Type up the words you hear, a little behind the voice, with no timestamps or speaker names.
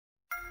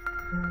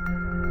So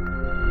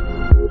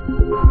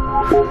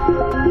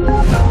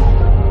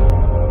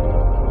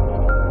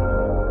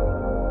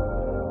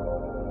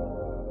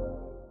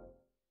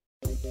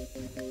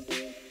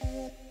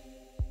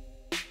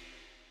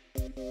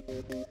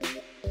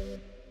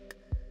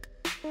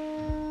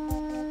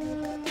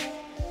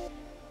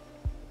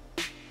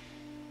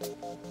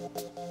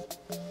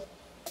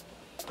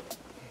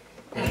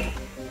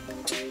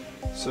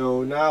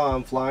now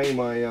I'm flying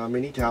my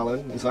mini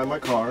Talon inside my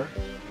car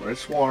where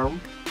it's warm,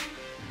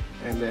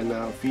 and then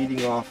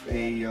feeding off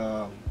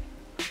a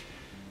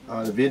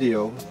the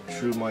video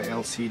through my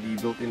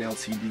LCD, built-in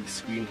LCD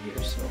screen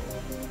here.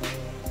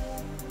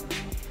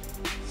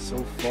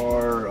 So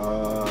far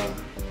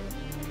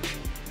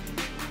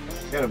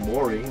kind of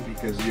boring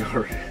because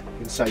you're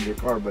inside your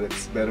car, but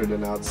it's better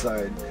than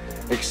outside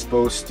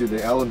exposed to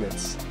the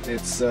elements.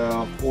 It's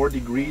 4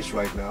 degrees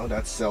right now.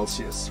 That's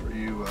Celsius for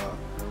you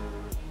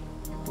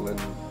people in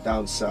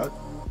down south,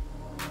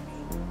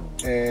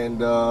 and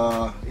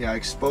yeah,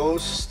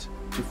 exposed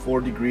to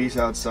 4 degrees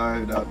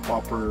outside without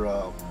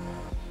proper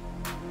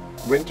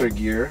winter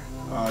gear.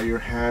 Your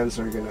hands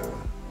gonna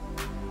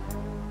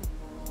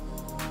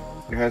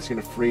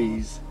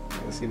freeze.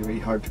 It's gonna be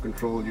hard to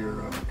control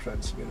your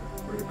transmitter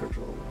or your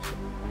controller. So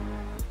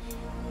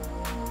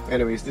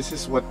anyways, this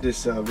is what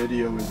this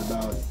video is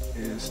about.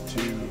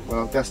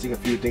 I'm testing a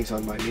few things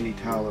on my mini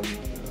Talon.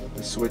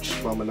 The switch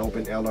from an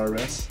open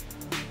LRS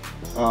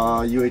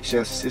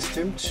UHS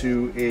system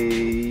to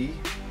a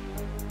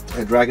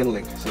Dragon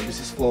Link. So this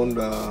is flown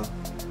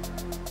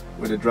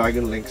with a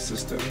Dragon Link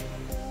system.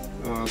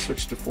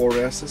 Switch to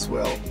 4S as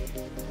well,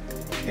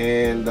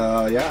 and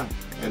yeah,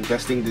 and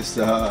testing this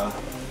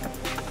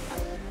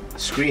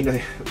screen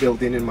I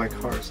built in my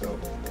car. So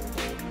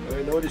what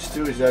I noticed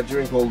too is that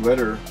during cold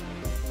weather,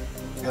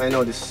 and I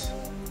know this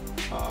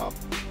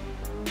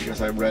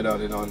because I read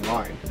about it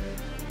online,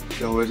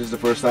 so it is the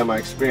first time I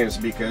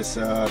experienced, because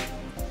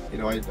you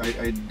know,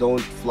 I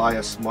don't fly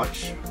as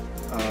much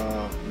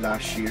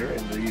last year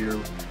and the year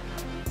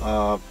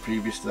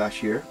previous to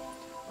last year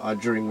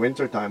during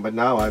winter time, but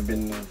now I've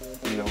been,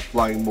 you know,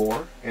 flying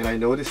more, and I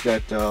noticed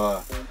that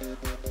the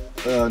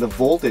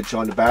voltage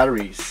on the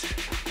batteries,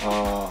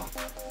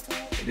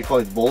 they call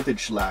it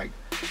voltage lag.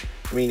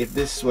 I mean, if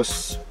this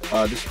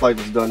flight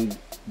was done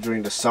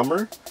during the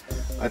summer,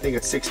 I think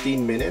at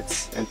 16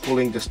 minutes and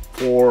pulling just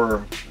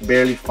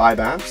barely 5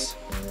 amps,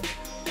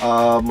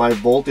 my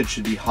voltage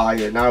should be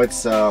higher. Now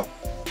it's at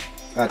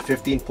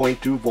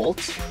 15.2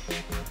 volts.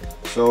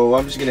 So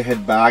I'm just gonna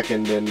head back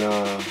and then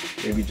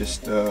maybe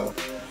just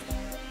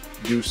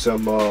do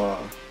some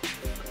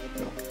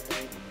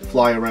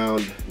fly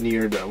around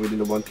within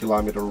the 1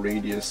 kilometer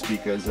radius,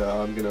 because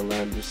I'm gonna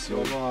land this.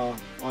 So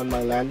on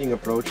my landing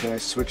approach, I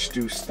switched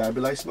to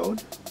stabilize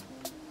mode,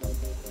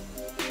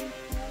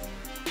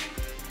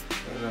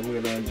 and I'm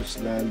gonna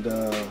just land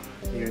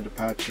near the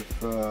patch of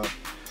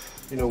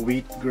you know,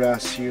 wheat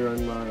grass here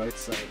on my right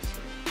side. So.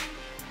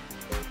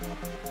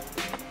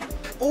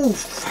 Oh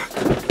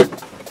fuck!